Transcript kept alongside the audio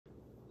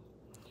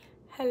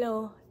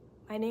Hello,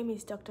 my name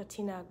is Dr.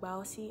 Tina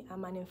Agbaosi.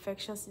 I'm an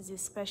infectious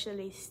disease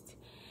specialist,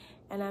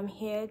 and I'm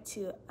here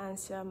to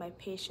answer my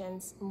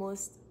patients'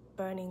 most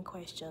burning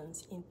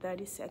questions in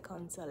 30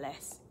 seconds or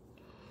less.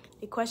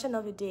 The question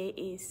of the day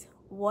is,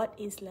 what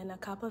is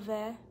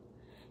Lenacapavir?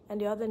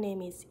 And the other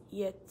name is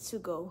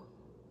Yetzugo.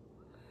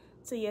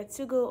 So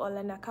Yetzugo or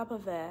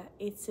Lenacapavir,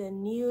 it's a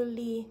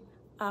newly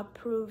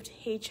approved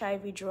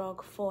HIV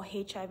drug for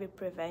HIV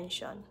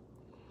prevention.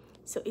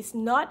 So it's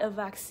not a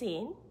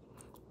vaccine.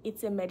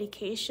 It's a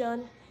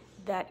medication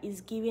that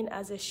is given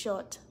as a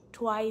shot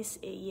twice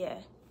a year.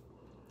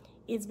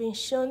 It's been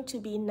shown to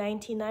be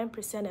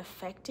 99%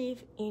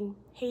 effective in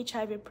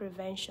HIV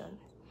prevention.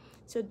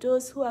 So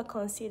those who are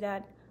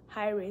considered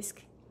high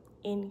risk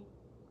in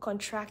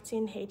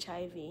contracting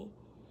HIV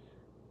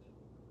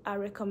are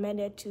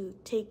recommended to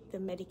take the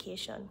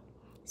medication.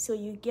 So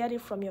you get it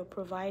from your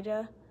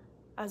provider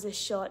as a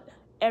shot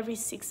every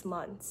 6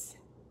 months.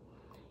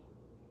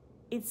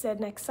 It's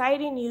an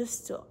exciting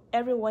news to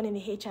everyone in the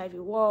HIV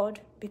world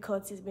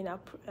because it's been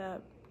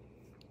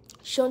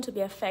shown to be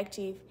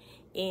effective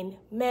in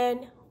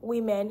men,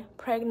 women,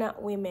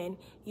 pregnant women,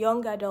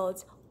 young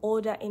adults,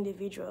 older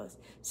individuals.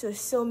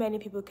 So many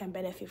people can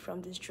benefit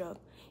from this drug.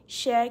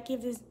 Share,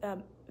 give this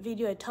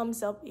video a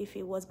thumbs up if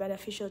it was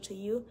beneficial to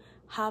you.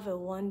 Have a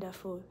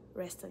wonderful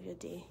rest of your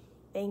day.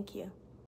 Thank you.